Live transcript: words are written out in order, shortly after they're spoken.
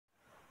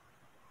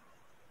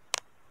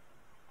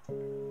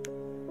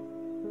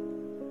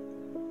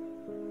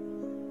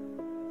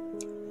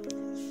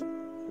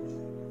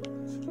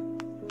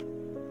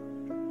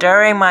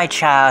During my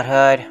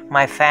childhood,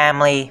 my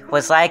family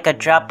was like a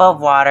drop of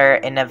water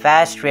in a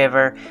vast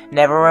river,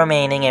 never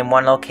remaining in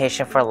one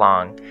location for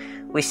long.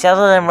 We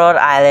settled in Rhode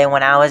Island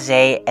when I was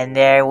 8, and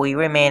there we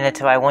remained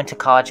until I went to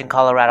college in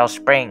Colorado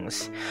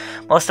Springs.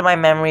 Most of my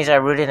memories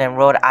are rooted in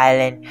Rhode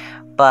Island,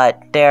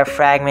 but there are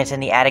fragments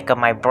in the attic of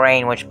my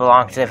brain which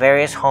belong to the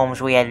various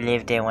homes we had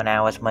lived in when I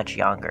was much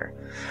younger.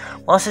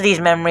 Most of these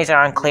memories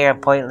are unclear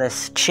and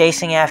pointless,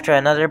 chasing after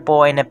another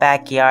boy in the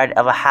backyard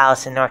of a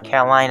house in North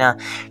Carolina,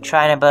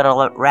 trying to build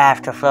a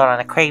raft to float on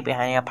a creek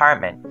behind the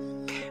apartment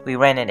we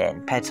rented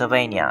in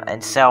Pennsylvania,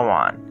 and so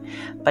on.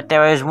 But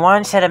there is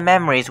one set of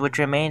memories which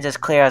remains as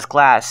clear as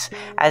glass,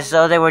 as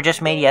though they were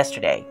just made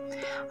yesterday.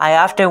 I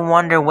often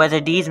wonder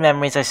whether these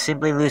memories are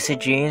simply lucid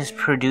dreams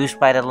produced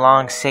by the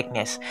long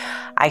sickness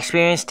I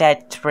experienced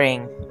that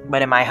spring,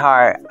 but in my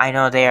heart, I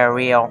know they are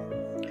real.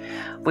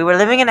 We were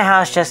living in a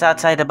house just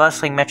outside the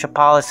bustling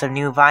metropolis of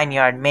New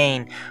Vineyard,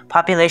 Maine,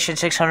 population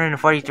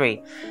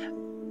 643.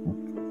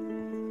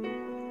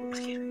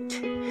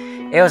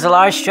 It was a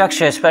large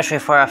structure, especially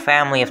for a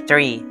family of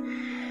 3.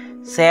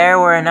 There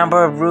were a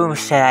number of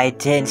rooms that I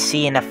didn't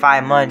see in the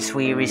 5 months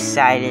we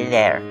resided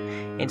there.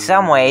 In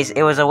some ways,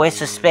 it was a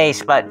waste of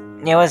space, but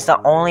it was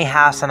the only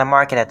house on the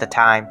market at the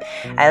time,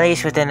 at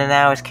least within an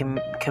hour's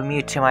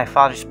commute to my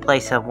father's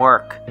place of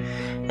work.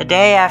 The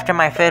day after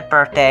my 5th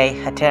birthday,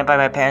 attended by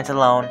my parents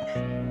alone,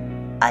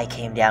 I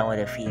came down with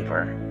a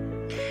fever.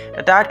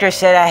 The doctor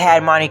said I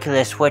had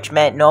monoculus, which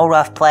meant no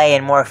rough play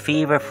and more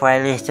fever for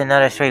at least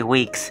another 3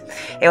 weeks.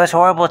 It was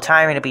horrible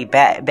timing to be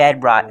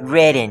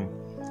bedridden.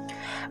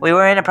 We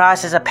were in the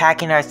process of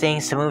packing our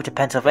things to move to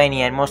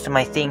Pennsylvania, and most of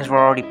my things were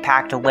already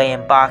packed away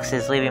in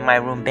boxes, leaving my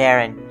room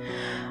barren.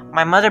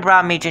 My mother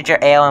brought me ginger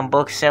ale and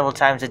books several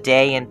times a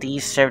day, and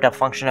these served a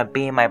function of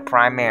being my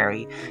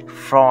primary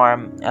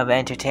form of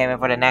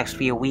entertainment for the next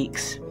few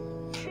weeks.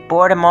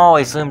 Boredom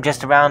always loomed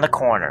just around the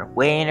corner,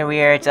 waiting to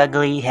rear its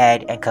ugly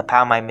head and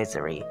compound my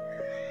misery.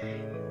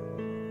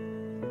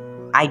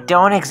 I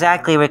don't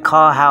exactly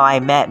recall how I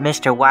met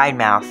Mr.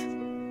 Widemouth.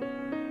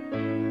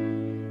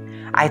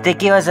 I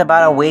think it was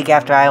about a week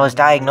after I was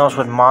diagnosed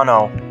with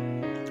mono.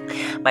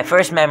 My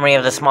first memory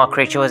of the small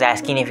creature was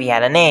asking if he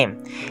had a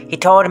name. He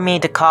told me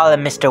to call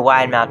him Mr.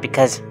 Widemouth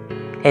because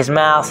his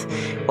mouth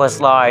was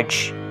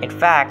large. In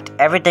fact,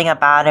 everything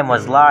about him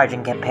was large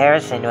in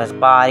comparison to his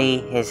body,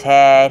 his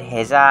head,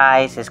 his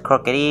eyes, his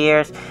crooked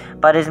ears,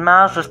 but his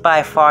mouth was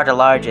by far the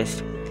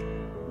largest.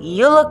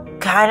 "You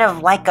look kind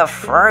of like a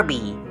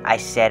Furby," I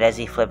said as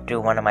he flipped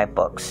through one of my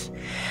books.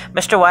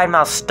 Mr.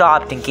 Widemouth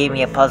stopped and gave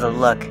me a puzzled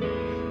look.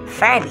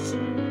 "Furby?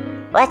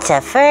 What's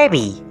a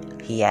Furby?"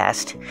 he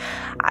asked.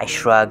 I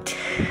shrugged.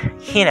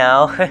 "You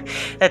know,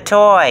 the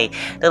toy,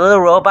 the little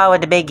robot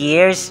with the big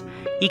ears.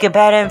 You can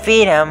pet and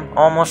feed him,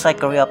 almost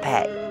like a real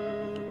pet."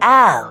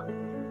 "Oh,"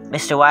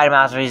 Mr.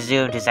 Widemouth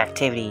resumed his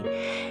activity.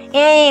 "You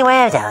ain't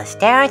one of those.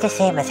 They aren't the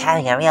same as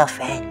having a real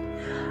friend."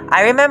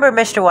 I remember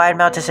Mr.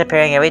 Widemouth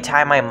disappearing every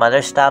time my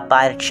mother stopped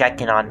by to check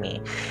in on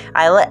me.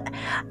 I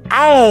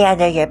lay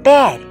under your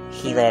bed,"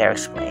 he later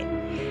explained.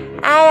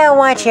 "I don't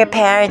want your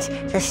parents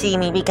to see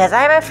me because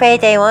I'm afraid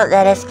they won't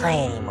let us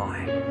play anymore."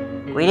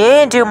 We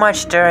didn't do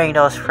much during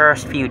those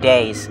first few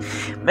days.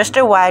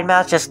 Mr.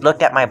 Widemouth just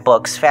looked at my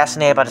books,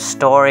 fascinated by the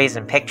stories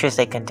and pictures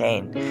they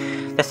contained.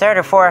 The 3rd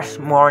or 4th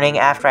morning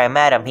after I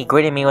met him, he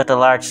greeted me with a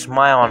large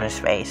smile on his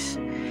face.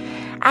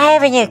 "I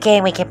have a new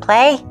game we can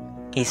play,"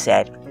 he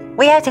said.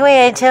 "We have to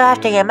wait until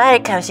after your mother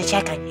comes to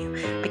check on you,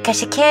 because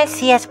she can't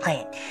see us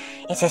play it.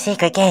 It's a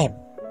secret game."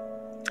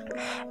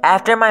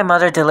 After my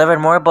mother delivered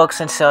more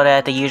books and soda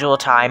at the usual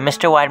time,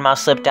 Mr. Widemouth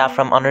slipped out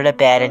from under the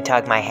bed and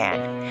tugged my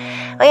hand.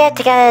 "We have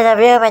to go to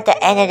the room at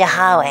the end of the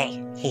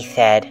hallway," he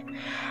said.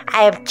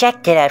 I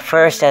objected at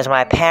first as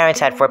my parents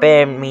had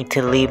forbidden me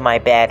to leave my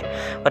bed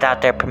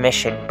without their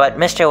permission, but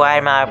Mr.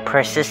 Widemouth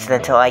persisted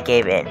until I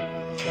gave in.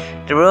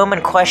 The room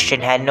in question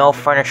had no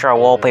furniture or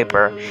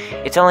wallpaper.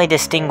 Its only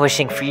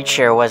distinguishing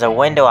feature was a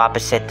window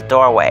opposite the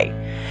doorway.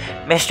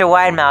 Mr.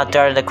 Widemouth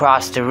darted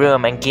across the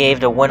room and gave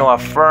the window a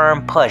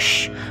firm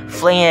push,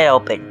 flinging it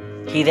open.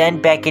 He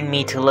then beckoned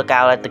me to look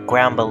out at the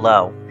ground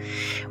below.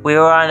 We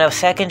were on the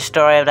 2nd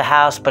story of the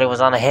house, but it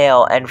was on a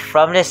hill, and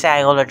from this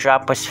angle the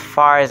drop was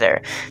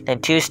farther than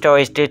 2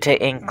 stories due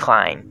to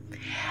incline.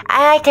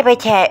 "I like to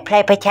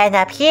play pretend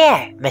up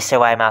here," Mr.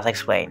 Widemouth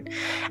explained.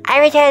 "I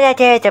pretend that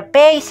there is a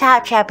big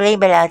soft trampoline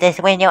below this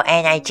window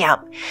and I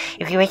jump.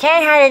 If you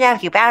pretend hard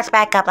enough, you bounce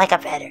back up like a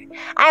feather.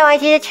 I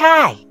want you to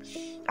try."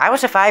 I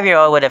was a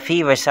 5-year-old with a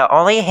fever, so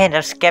only a hint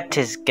of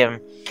skepticism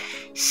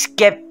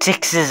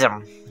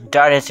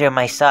darted through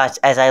my thoughts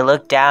as I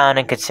looked down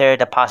and considered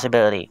the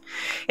possibility.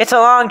 "It's a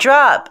long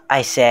drop,"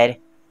 I said.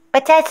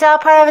 "But that's all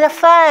part of the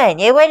fun.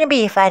 It wouldn't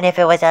be fun if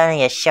it was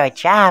only a short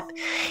drop.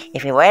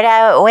 If you were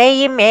that way,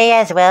 you may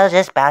as well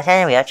just bounce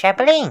on a real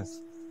trampoline."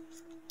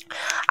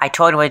 I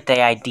toyed with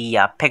the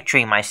idea,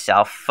 picturing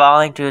myself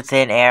falling through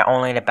thin air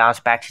only to bounce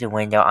back to the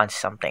window on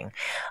something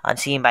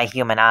unseen by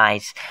human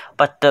eyes.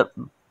 But the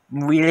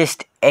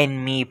realist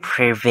in me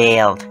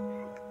prevailed.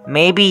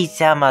 Maybe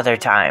some other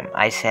time,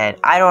 I said.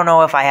 I don't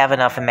know if I have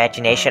enough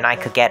imagination. I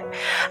could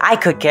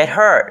get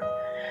hurt.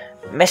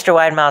 Mr.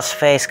 Widemouth's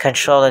face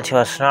controlled into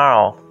a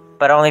snarl,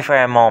 but only for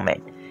a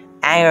moment.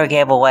 Anger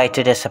gave way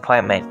to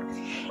disappointment.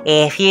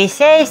 If you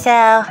say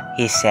so,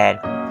 he said.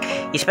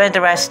 He spent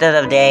the rest of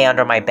the day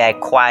under my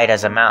bed, quiet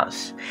as a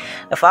mouse.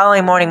 The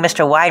following morning,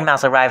 Mr.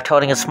 Widemouth arrived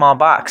holding a small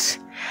box.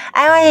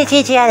 I want to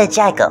teach you how to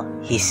juggle,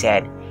 he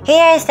said.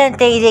 Here are some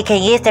things you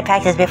can use to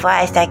practice before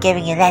I start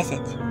giving you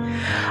lessons.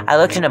 I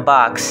looked in the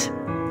box.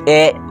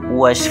 It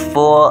was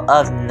full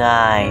of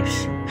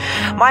knives.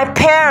 My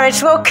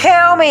parents will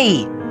kill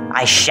me!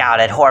 I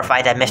shouted,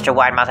 horrified that Mr.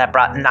 Widemouth had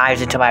brought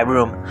knives into my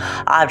room,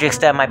 objects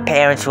that my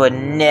parents would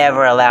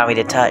never allow me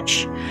to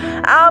touch.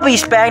 I'll be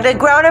spanked and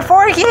grounded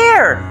for a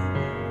year!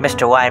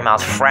 Mr.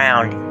 Widemouth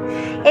frowned.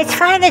 It's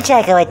fine to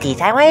juggle with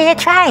these. I want you to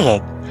try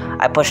it.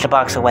 I pushed the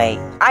box away.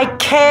 I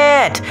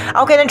can't!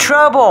 I'll get in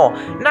trouble!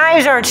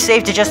 Knives aren't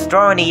safe to just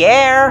throw in the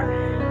air!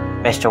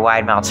 Mr.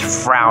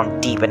 Widemouth's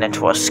frown deepened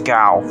into a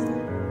scowl.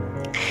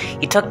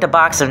 He took the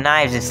box of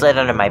knives and slid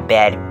under my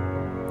bed.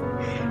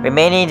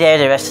 Remaining there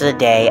the rest of the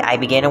day, I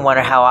began to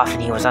wonder how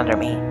often he was under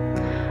me.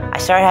 I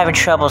started having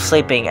trouble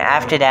sleeping.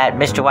 After that,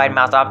 Mr.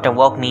 Widemouth often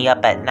woke me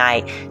up at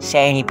night,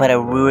 saying he put a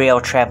real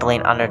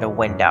trampoline under the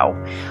window.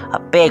 A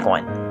big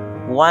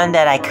one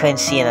that I couldn't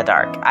see in the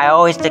dark. I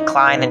always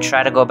declined and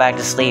tried to go back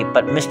to sleep,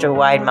 but Mr.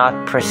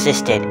 Widemouth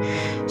persisted.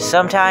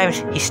 Sometimes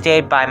he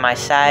stayed by my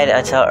side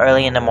until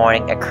early in the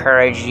morning,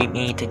 encouraging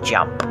me to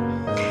jump.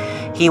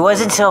 He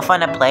wasn't so fun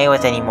to play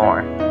with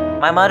anymore.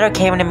 My mother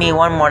came to me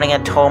one morning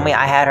and told me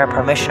I had her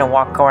permission to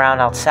walk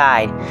around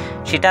outside.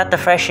 She thought the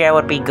fresh air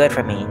would be good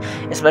for me,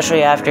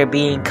 especially after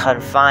being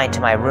confined to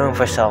my room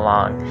for so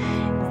long.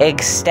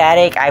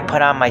 Ecstatic, I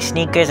put on my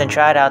sneakers and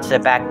trotted out to the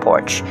back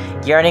porch,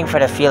 yearning for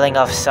the feeling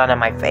of sun on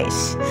my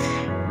face.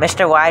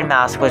 Mr.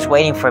 Widemouth was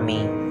waiting for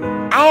me.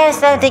 I have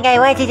something I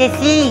want you to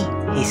see,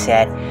 he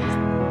said.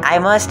 I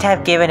must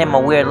have given him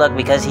a weird look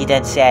because he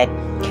then said,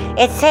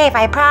 It's safe,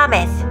 I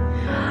promise.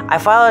 I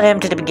followed him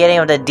to the beginning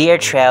of the deer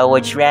trail,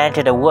 which ran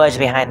to the woods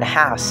behind the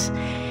house.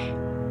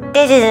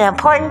 This is an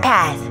important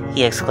path,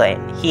 he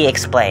explained.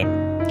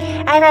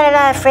 I've had a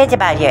lot of friends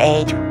about your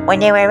age. When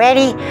they were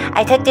ready,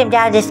 I took them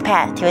down this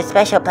path to a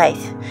special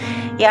place.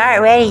 You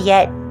aren't ready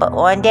yet, but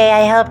one day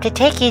I hope to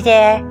take you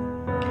there.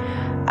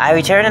 I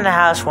returned to the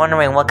house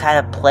wondering what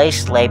kind of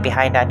place lay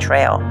behind that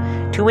trail.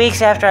 2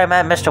 weeks after I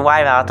met Mr.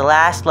 Widemouth, the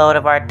last load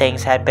of our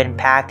things had been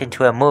packed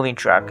into a moving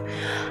truck.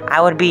 I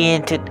would be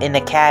in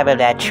the cab of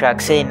that truck,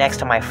 sitting next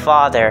to my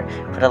father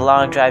for the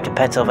long drive to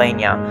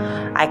Pennsylvania.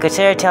 I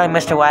considered telling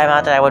Mr.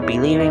 Widemouth that I would be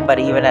leaving, but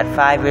even at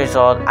 5 years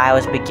old, I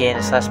was beginning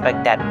to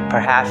suspect that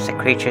perhaps the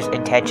creature's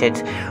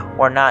intentions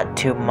were not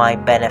to my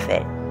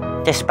benefit.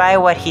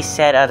 Despite what he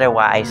said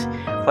otherwise,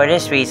 for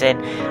this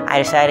reason, I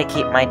decided to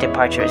keep my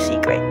departure a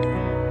secret.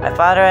 My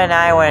father and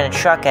I were in a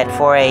truck at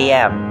 4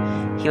 a.m.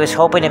 He was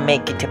hoping to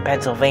make it to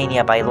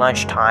Pennsylvania by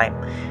lunchtime.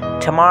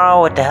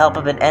 Tomorrow, with the help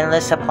of an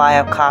endless supply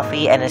of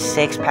coffee and a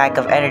 6-pack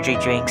of energy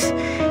drinks,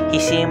 he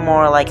seemed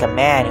more like a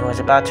man who was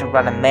about to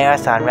run a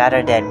marathon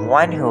rather than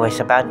one who was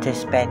about to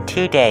spend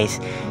 2 days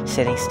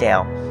sitting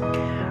still.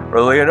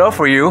 Early enough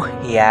for you?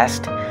 He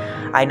asked.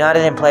 I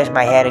nodded and placed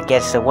my head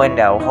against the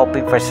window,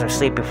 hoping for some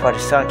sleep before the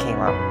sun came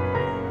up.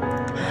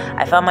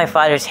 I felt my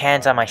father's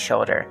hands on my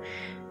shoulder.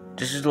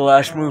 This is the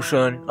last move,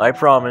 son. I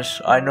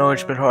promise. I know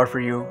it's been hard for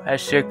you,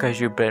 as sick as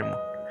you've been.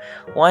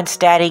 Once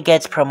Daddy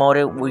gets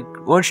promoted, we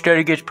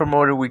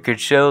can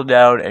settle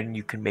down and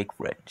you can make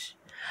friends.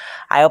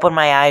 I opened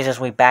my eyes as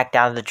we backed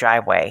down the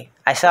driveway.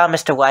 I saw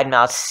Mr.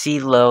 Widemouth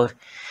seated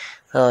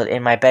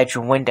in my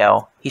bedroom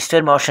window. He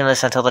stood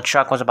motionless until the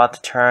truck was about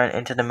to turn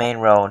into the main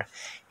road.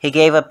 He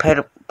gave a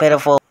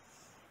pitiful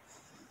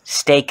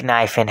steak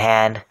knife in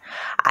hand.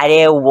 I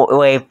didn't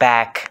wave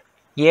back.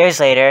 Years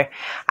later,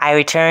 I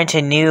returned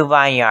to New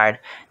Vineyard.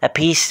 The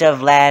piece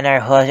of land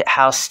our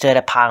house stood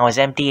upon was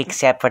empty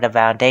except for the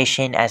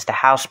foundation, as the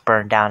house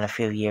burned down a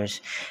few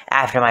years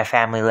after my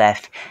family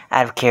left,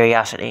 out of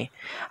curiosity.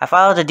 I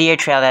followed the deer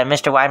trail that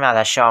Mr. Widemouth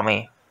had shown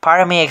me. Part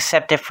of me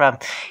accepted from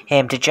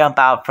him to jump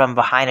out from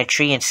behind a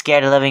tree and scare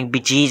the living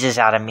bejesus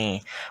out of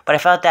me, but I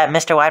felt that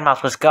Mr.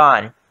 Widemouth was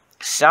gone,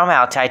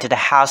 somehow tied to the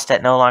house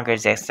that no longer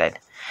existed.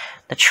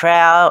 The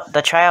trail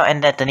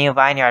ended at the New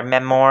Vineyard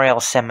Memorial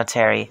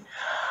Cemetery.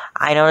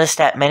 I noticed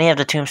that many of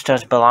the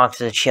tombstones belonged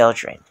to the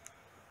children.